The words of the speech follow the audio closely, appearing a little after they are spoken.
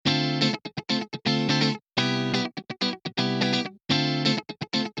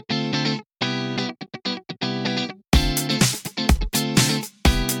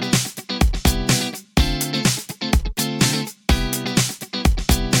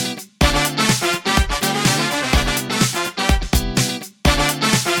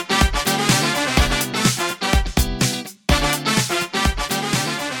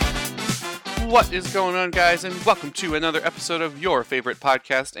What is going on, guys, and welcome to another episode of your favorite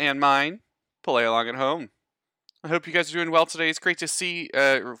podcast and mine, Play Along at Home. I hope you guys are doing well today. It's great to see,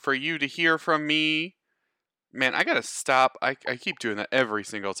 for you to hear from me. Man, I gotta stop. I keep doing that every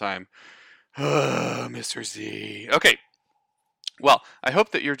single time. Mr. Z. Okay. Well, I hope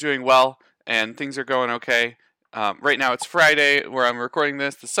that you're doing well and things are going okay. Right now it's Friday where I'm recording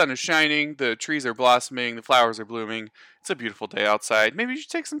this. The sun is shining, the trees are blossoming, the flowers are blooming. It's a beautiful day outside. Maybe you should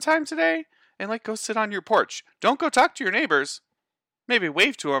take some time today and go sit on your porch. Don't go talk to your neighbors. Maybe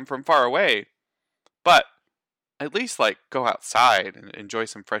wave to them from far away. But at least go outside and enjoy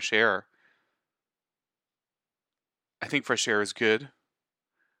some fresh air. I think fresh air is good.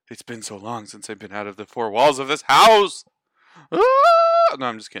 It's been so long since I've been out of the four walls of this house. Ah! No,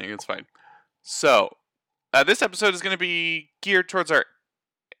 I'm just kidding. It's fine. So, this episode is going to be geared towards our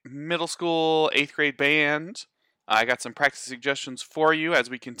middle school 8th grade band. I got some practice suggestions for you as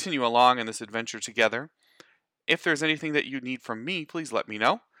we continue along in this adventure together. If there's anything that you need from me, please let me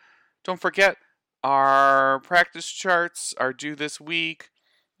know. Don't forget, our practice charts are due this week.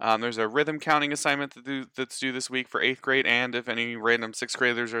 There's a rhythm counting assignment that's due this week for 8th grade, and if any random 6th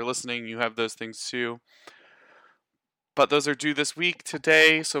graders are listening, you have those things too. But those are due this week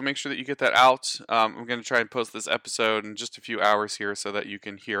today, so make sure that you get that out. I'm going to try and post this episode in just a few hours here so that you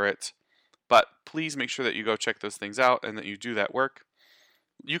can hear it. But please make sure that you go check those things out and that you do that work.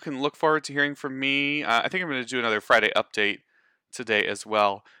 You can look forward to hearing from me. I think I'm going to do another Friday update today as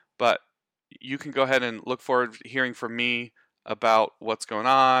well. But you can go ahead and look forward to hearing from me about what's going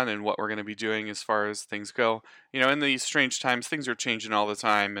on and what we're going to be doing as far as things go. You know, in these strange times, things are changing all the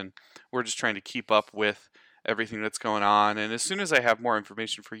time, and we're just trying to keep up with everything that's going on. And as soon as I have more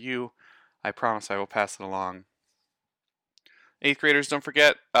information for you, I promise I will pass it along. 8th graders, don't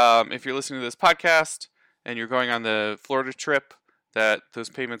forget, if you're listening to this podcast and you're going on the Florida trip, that those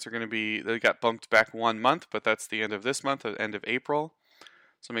payments are going to be, they got bumped back 1 month, but that's the end of this month, the end of April.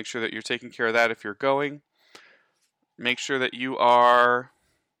 So make sure that you're taking care of that if you're going. Make sure that you are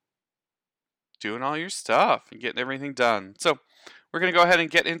doing all your stuff and getting everything done. So we're going to go ahead and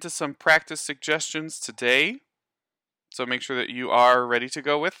get into some practice suggestions today. So make sure that you are ready to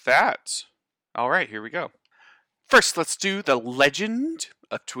go with that. All right, here we go. First, let's do The Legend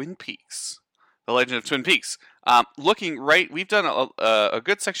of Twin Peaks. The Legend of Twin Peaks. Looking right, we've done a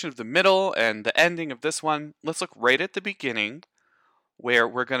good section of the middle and the ending of this one. Let's look right at the beginning where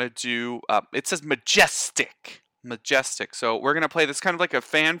we're going to do, it says majestic. Majestic. So we're going to play this kind of like a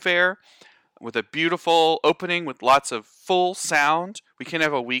fanfare with a beautiful opening with lots of full sound. We can't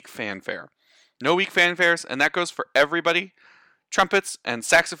have a weak fanfare. No weak fanfares, and that goes for everybody. Trumpets and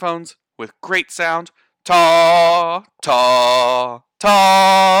saxophones with great sound. Ta, ta,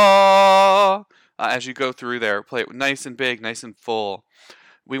 ta. As you go through there, play it nice and big, nice and full.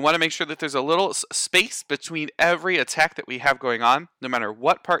 We want to make sure that there's a little space between every attack that we have going on, no matter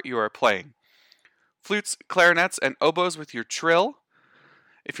what part you are playing. Flutes, clarinets, and oboes with your trill.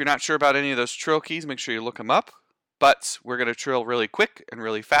 If you're not sure about any of those trill keys, make sure you look them up. But we're going to trill really quick and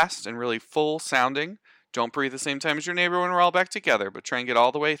really fast and really full sounding. Don't breathe the same time as your neighbor when we're all back together, but try and get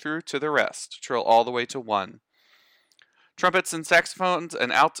all the way through to the rest. Trill all the way to 1. Trumpets and saxophones,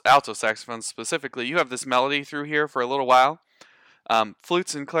 and alto saxophones specifically, you have this melody through here for a little while.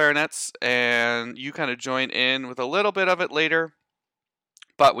 Flutes and clarinets, and you kind of join in with a little bit of it later.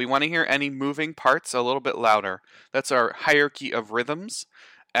 But we want to hear any moving parts a little bit louder. That's our hierarchy of rhythms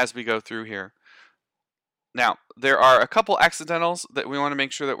as we go through here. Now, there are a couple accidentals that we want to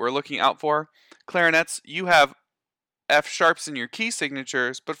make sure that we're looking out for. Clarinets, you have F sharps in your key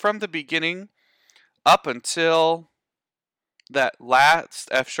signatures, but from the beginning up until that last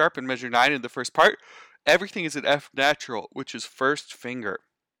F sharp in measure 9 in the first part, everything is an F natural, which is first finger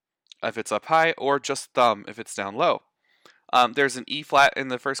if it's up high, or just thumb if it's down low. There's an E flat in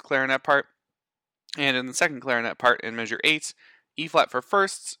the first clarinet part, and in the second clarinet part in measure 8, E flat for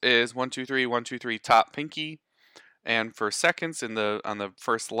firsts is 1 2 3 1 2 3 top pinky, and for seconds on the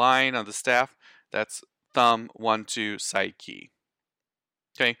first line of the staff, that's thumb 1 2 side key.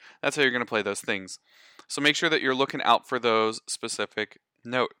 Okay, that's how you're going to play those things. So make sure that you're looking out for those specific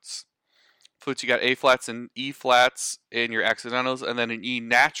notes. Flutes, you got A flats and E flats in your accidentals, and then an E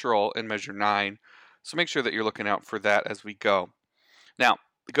natural in measure 9. So make sure that you're looking out for that as we go. Now,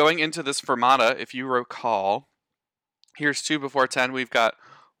 going into this fermata, if you recall, here's 2 before 10. We've got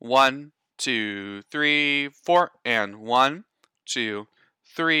 1, 2, 3, 4, and 1, 2,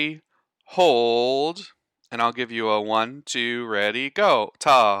 3, hold, and I'll give you a 1, 2, ready, go.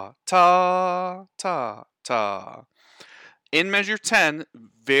 Ta, ta, ta, ta. In measure 10,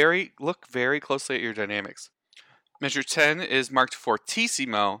 look very closely at your dynamics. Measure 10 is marked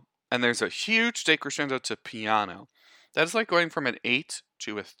fortissimo, And there's a huge decrescendo to piano. That is like going from an 8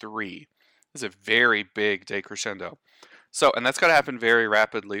 to a 3. It's a very big decrescendo. So, and that's got to happen very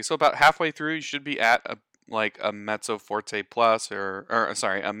rapidly. So about halfway through, you should be at a mezzo forte plus, or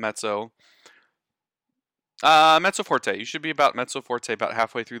sorry, a mezzo forte. You should be about mezzo forte about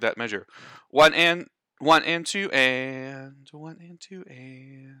halfway through that measure. One and two and one and two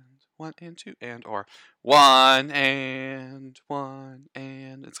and one and two and or one and one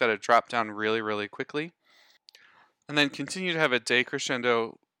and it's got to drop down really, really quickly, and then continue to have a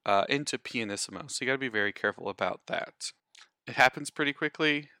decrescendo into pianissimo. So you got to be very careful about that. It happens pretty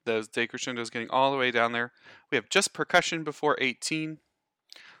quickly. Those decrescendos getting all the way down there. We have just percussion before 18.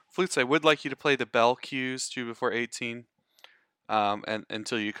 Flutes, I would like you to play the bell cues too before 18, and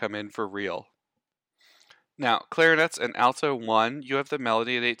until you come in for real. Now, clarinets and alto 1, you have the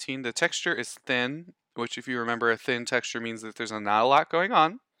melody at 18. The texture is thin, which if you remember, a thin texture means that there's not a lot going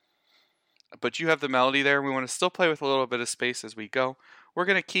on. But you have the melody there. We want to still play with a little bit of space as we go. We're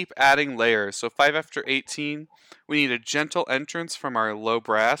going to keep adding layers. So 5 after 18, we need a gentle entrance from our low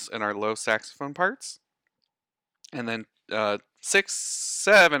brass and our low saxophone parts. And then 6,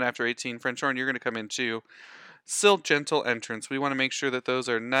 7 after 18, French horn, you're going to come in too. Still gentle entrance. We want to make sure that those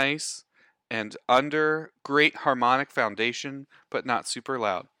are nice and under great harmonic foundation, but not super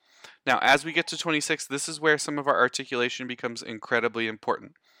loud. Now, as we get to 26, this is where some of our articulation becomes incredibly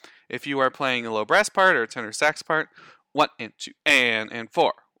important. If you are playing a low brass part or a tenor sax part, 1 and 2 and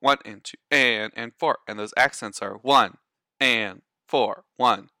 4, 1 and 2 and 4, and those accents are 1 and 4,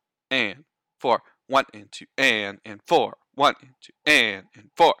 1 and 4, 1 and 2 and 4, 1 and 2 and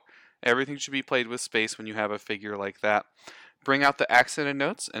 4. Everything should be played with space when you have a figure like that. Bring out the accented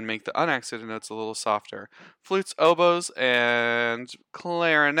notes and make the unaccented notes a little softer. Flutes, oboes, and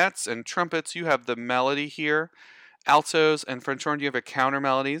clarinets and trumpets, you have the melody here. Altos and French horn, you have a counter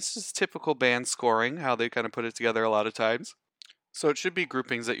melody. This is typical band scoring, how they kind of put it together a lot of times. So it should be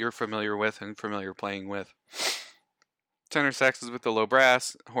groupings that you're familiar with and familiar playing with. Tenor saxes with the low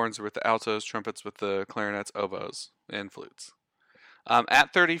brass, horns with the altos, trumpets with the clarinets, oboes, and flutes.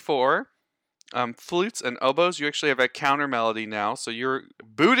 At 34, flutes and oboes, you actually have a counter melody now, so you're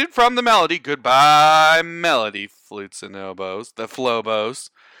booted from the melody. Goodbye, melody, flutes and oboes, the flobos.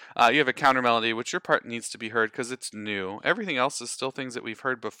 You have a counter melody, which your part needs to be heard because it's new. Everything else is still things that we've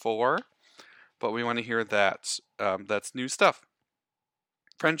heard before, but we want to hear that. That's new stuff.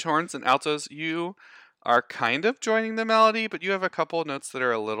 French horns and altos, you are kind of joining the melody, but you have a couple notes that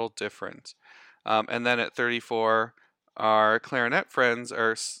are a little different. And then at 34, our clarinet friends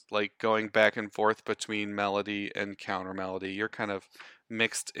are like going back and forth between melody and counter melody. You're kind of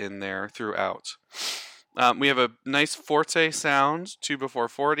mixed in there throughout. We have a nice forte sound, 2 before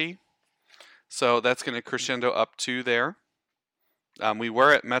 40. So that's going to crescendo up to there. We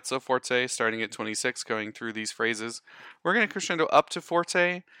were at mezzo forte, starting at 26, going through these phrases. We're going to crescendo up to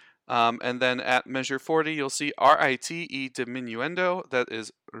forte. And then at measure 40, you'll see rite diminuendo. That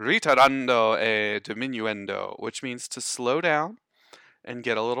is ritardando e diminuendo, which means to slow down and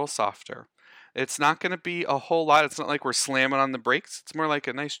get a little softer. It's not going to be a whole lot. It's not like we're slamming on the brakes. It's more like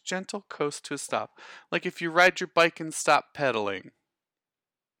a nice gentle coast to a stop. Like if you ride your bike and stop pedaling.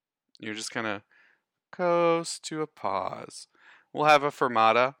 You're just going to coast to a pause. We'll have a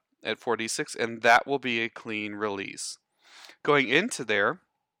fermata at 46, and that will be a clean release. Going into there,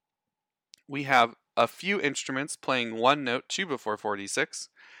 we have a few instruments playing one note, 2 before 46,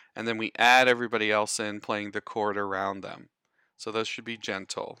 and then we add everybody else in playing the chord around them. So those should be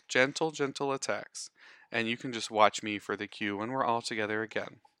gentle, gentle attacks. And you can just watch me for the cue when we're all together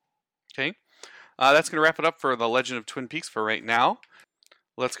again. Okay, that's going to wrap it up for The Legend of Twin Peaks for right now.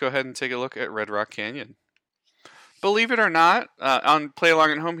 Let's go ahead and take a look at Red Rock Canyon. Believe it or not, on Play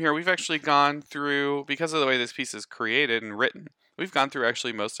Along at Home here, we've actually gone through, because of the way this piece is created and written, we've gone through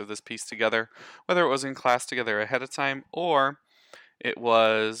actually most of this piece together, whether it was in class together ahead of time or it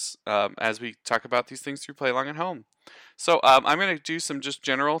was as we talk about these things through Play Along at Home. So I'm going to do some just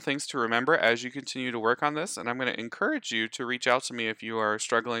general things to remember as you continue to work on this, and I'm going to encourage you to reach out to me if you are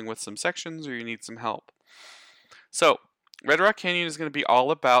struggling with some sections or you need some help. So Red Rock Canyon is going to be all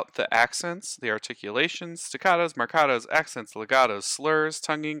about the accents, the articulations, staccatos, marcatos, accents, legatos, slurs,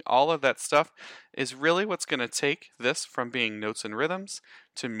 tonguing, all of that stuff is really what's going to take this from being notes and rhythms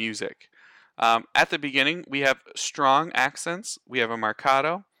to music. At the beginning, we have strong accents, we have a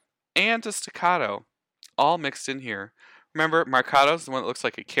marcato, and a staccato, all mixed in here. Remember, marcato is the one that looks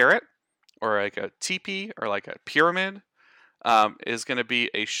like a carrot, or like a teepee, or like a pyramid, is going to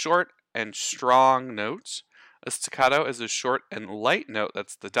be a short and strong note. A staccato is a short and light note,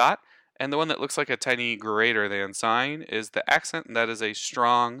 that's the dot, and the one that looks like a tiny greater than sign is the accent, and that is a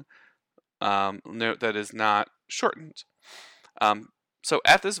strong, note that is not shortened. So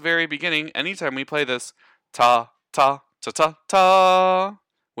at this very beginning, anytime we play this ta, ta, ta, ta, ta,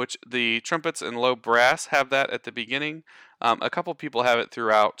 which the trumpets and low brass have that at the beginning. A couple people have it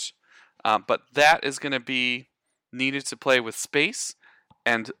throughout, but that is going to be needed to play with space,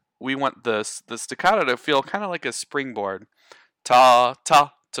 and we want the staccato to feel kind of like a springboard. Ta,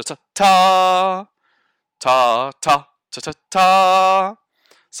 ta, ta, ta, ta, ta, ta, ta, ta, ta.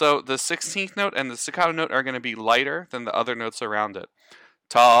 So the 16th note and the staccato note are going to be lighter than the other notes around it.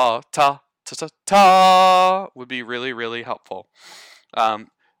 Ta, ta, ta, ta, ta would be really, really helpful.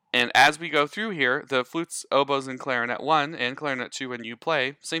 And as we go through here, the flutes, oboes, and clarinet 1 and clarinet 2 when you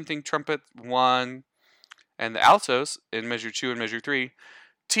play, same thing, trumpet 1, and the altos in measure 2 and measure 3,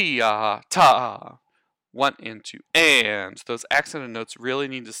 tia, ta, 1 and 2, and those accented notes really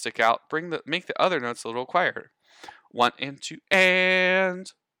need to stick out. Make the other notes a little quieter. 1 and 2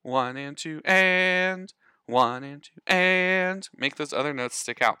 and 1 and 2 and 1 and 2 and make those other notes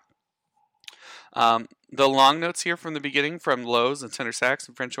stick out. The long notes here from the beginning, from lows and tenor sax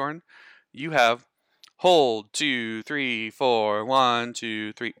and French horn, you have hold 2 3 4 1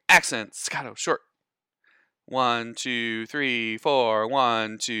 2 3 accent staccato short 1 2 3 4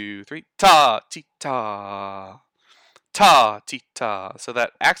 1 2 3 ta ti ta ta ti ta. So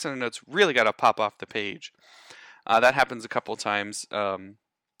that accent notes really got to pop off the page. That happens a couple times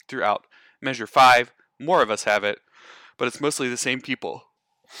throughout measure 5. More of us have it, but it's mostly the same people.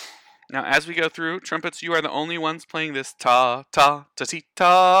 Now, as we go through, trumpets, you are the only ones playing this ta, ta, ta, ti,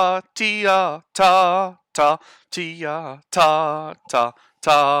 ta, tia, ta, ta, tia, ta, ta,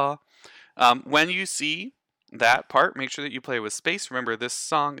 ta. When you see that part, make sure that you play with space. Remember, this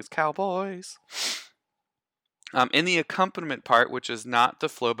song is Cowboys. In the accompaniment part, which is not the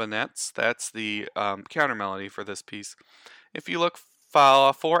flaubanets, that's the counter melody for this piece. If you look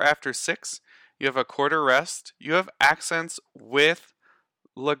 4 after 6, you have a quarter rest. You have accents with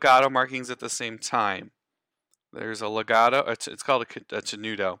legato markings at the same time. There's a legato. It's called a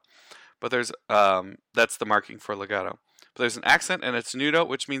tenuto, but there's that's the marking for legato. But there's an accent and a tenuto,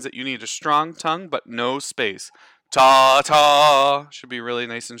 which means that you need a strong tongue but no space. Ta ta should be really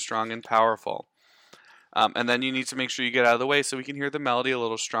nice and strong and powerful. And then you need to make sure you get out of the way so we can hear the melody a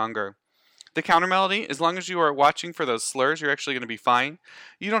little stronger. The counter melody, as long as you are watching for those slurs, you're actually going to be fine.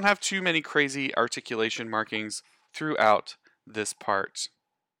 You don't have too many crazy articulation markings throughout this part.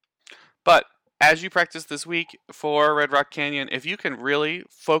 But as you practice this week for Red Rock Canyon, if you can really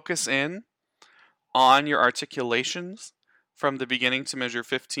focus in on your articulations from the beginning to measure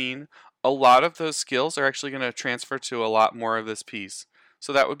 15, a lot of those skills are actually going to transfer to a lot more of this piece.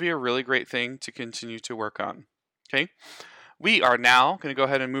 So that would be a really great thing to continue to work on. Okay, we are now going to go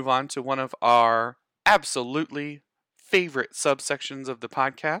ahead and move on to one of our absolutely favorite subsections of the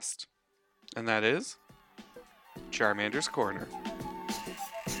podcast, and that is Charmander's Corner.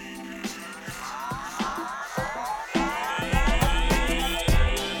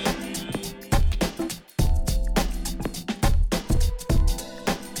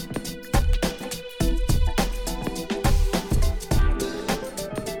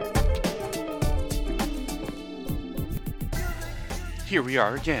 Here we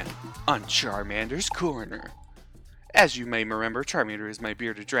are again on Charmander's Corner. As you may remember, Charmander is my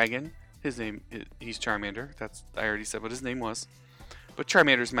bearded dragon. He's Charmander. I already said what his name was. But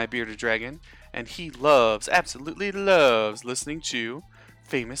Charmander's my bearded dragon, and he absolutely loves listening to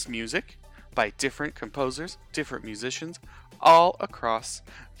famous music by different composers, different musicians, all across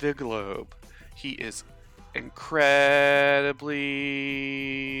the globe. He is incredibly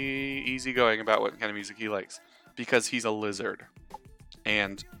easygoing about what kind of music he likes, because he's a lizard.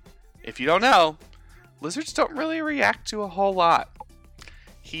 And if you don't know, lizards don't really react to a whole lot.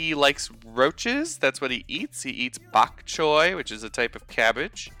 He likes roaches, that's what he eats. He eats bok choy, which is a type of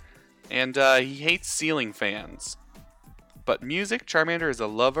cabbage. And he hates ceiling fans. But music, Charmander is a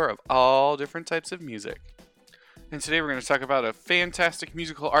lover of all different types of music. And today we're going to talk about a fantastic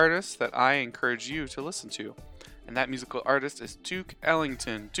musical artist that I encourage you to listen to. And that musical artist is Duke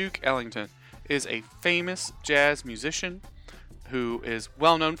Ellington. Duke Ellington is a famous jazz musician who is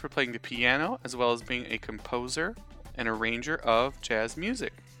well known for playing the piano as well as being a composer and arranger of jazz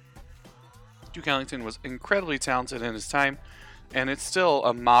music. Duke Ellington was incredibly talented in his time, and it's still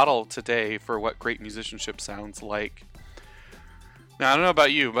a model today for what great musicianship sounds like. Now, I don't know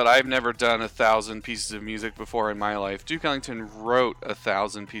about you, but I've never done 1,000 pieces of music before in my life. Duke Ellington wrote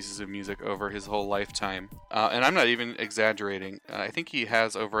 1,000 pieces of music over his whole lifetime, and I'm not even exaggerating. I think he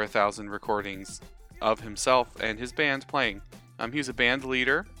has over 1,000 recordings of himself and his band playing. He was a band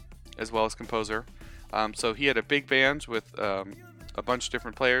leader as well as composer. So he had a big band with a bunch of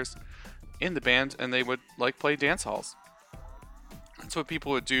different players. in the band, and they would like play dance halls. That's what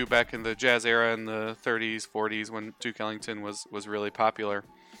people would do back in the jazz era in the 30s, 40s when Duke Ellington was really popular.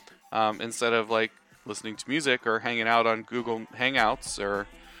 Instead of like listening to music or hanging out on Google Hangouts or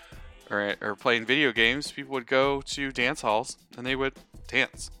playing video games, people would go to dance halls and they would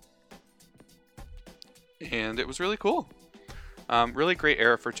dance. And it was really cool. Really great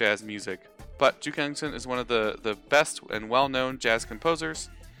era for jazz music. But Duke Ellington is one of the best and well-known jazz composers.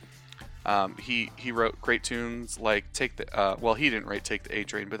 He wrote great tunes like he didn't write Take the A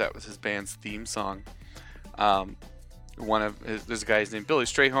Train, but that was his band's theme song. There's a guy named Billy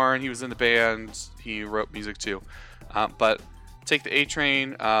Strayhorn. He was in the band. He wrote music too. But Take the A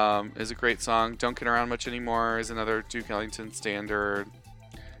Train is a great song. Don't Get Around Much Anymore is another Duke Ellington standard.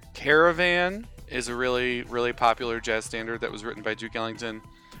 Caravan is a really, really popular jazz standard that was written by Duke Ellington.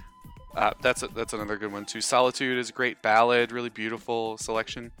 That's another good one too. Solitude is a great ballad, really beautiful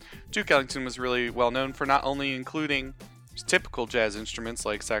selection. Duke Ellington was really well known for not only including typical jazz instruments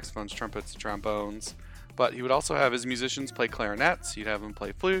like saxophones, trumpets, trombones, but he would also have his musicians play clarinets. He'd have them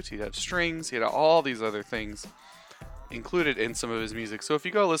play flute. He'd have strings. He had all these other things included in some of his music. So if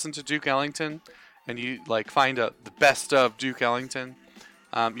you go listen to Duke Ellington and you like find the best of Duke Ellington,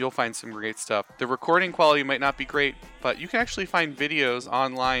 you'll find some great stuff. The recording quality might not be great, but you can actually find videos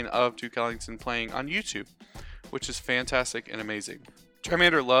online of Duke Ellington playing on YouTube, which is fantastic and amazing.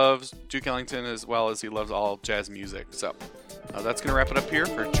 Charmander loves Duke Ellington as well as he loves all jazz music. So that's going to wrap it up here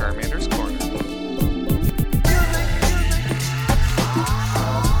for Charmander's Corner.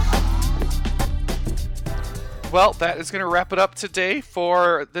 Well, that is going to wrap it up today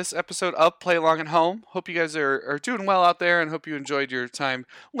for this episode of Play Along at Home. Hope you guys are doing well out there and hope you enjoyed your time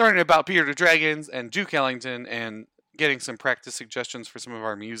learning about Peter the Dragons and Duke Ellington and getting some practice suggestions for some of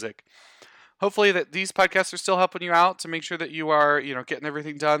our music. Hopefully that these podcasts are still helping you out to make sure that you are, getting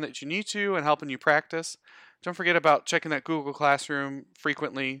everything done that you need to and helping you practice. Don't forget about checking that Google Classroom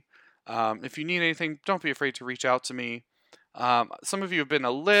frequently. If you need anything, don't be afraid to reach out to me. Some of you have been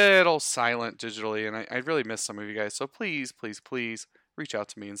a little silent digitally, and I really miss some of you guys. So please, please, please reach out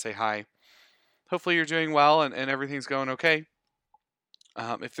to me and say hi. Hopefully you're doing well and everything's going okay.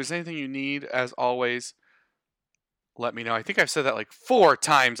 If there's anything you need, as always, let me know. I think I've said that like 4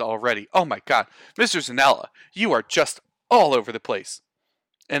 times already. Oh my God. Mr. Zanella, you are just all over the place.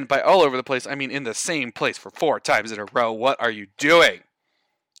 And by all over the place, I mean in the same place for 4 times in a row. What are you doing?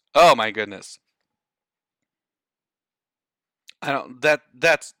 Oh my goodness.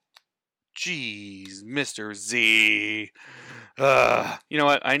 Jeez, Mr. Z. You know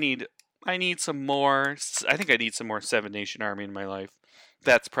what? I need some more. I think I need some more 7 Nation Army in my life.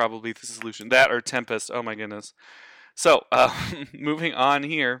 That's probably the solution. That or Tempest. Oh my goodness. So, moving on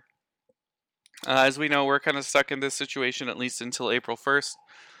here. As we know, we're kind of stuck in this situation at least until April 1st.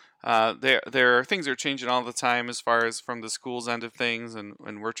 Things are changing all the time as far as from the school's end of things, and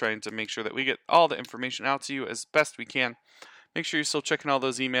we're trying to make sure that we get all the information out to you as best we can. Make sure you're still checking all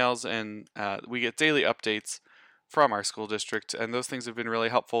those emails, and we get daily updates from our school district, and those things have been really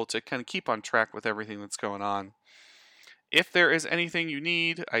helpful to kind of keep on track with everything that's going on. If there is anything you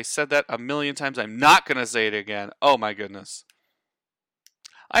need, I said that a million times, I'm not going to say it again. Oh my goodness.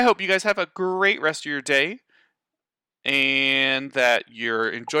 I hope you guys have a great rest of your day, and that you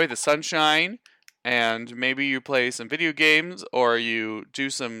enjoy the sunshine, and maybe you play some video games, or you do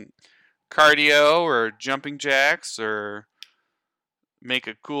some cardio, or jumping jacks, or make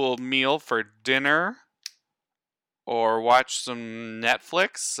a cool meal for dinner, or watch some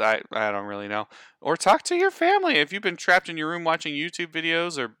Netflix. I don't really know. Or talk to your family. If you've been trapped in your room watching YouTube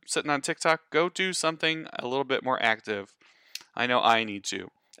videos or sitting on TikTok, go do something a little bit more active. I know I need to.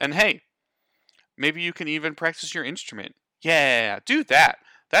 And hey, maybe you can even practice your instrument. Yeah, do that.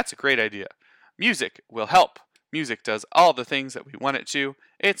 That's a great idea. Music will help. Music does all the things that we want it to.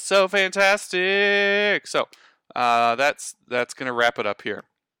 It's so fantastic. So, that's going to wrap it up here.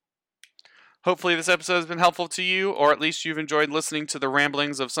 Hopefully this episode has been helpful to you, or at least you've enjoyed listening to the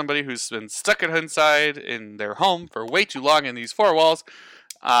ramblings of somebody who's been stuck inside in their home for way too long in these 4 walls.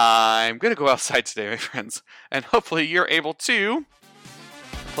 I'm going to go outside today, my friends, and hopefully you're able to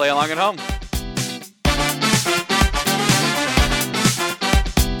play along at home.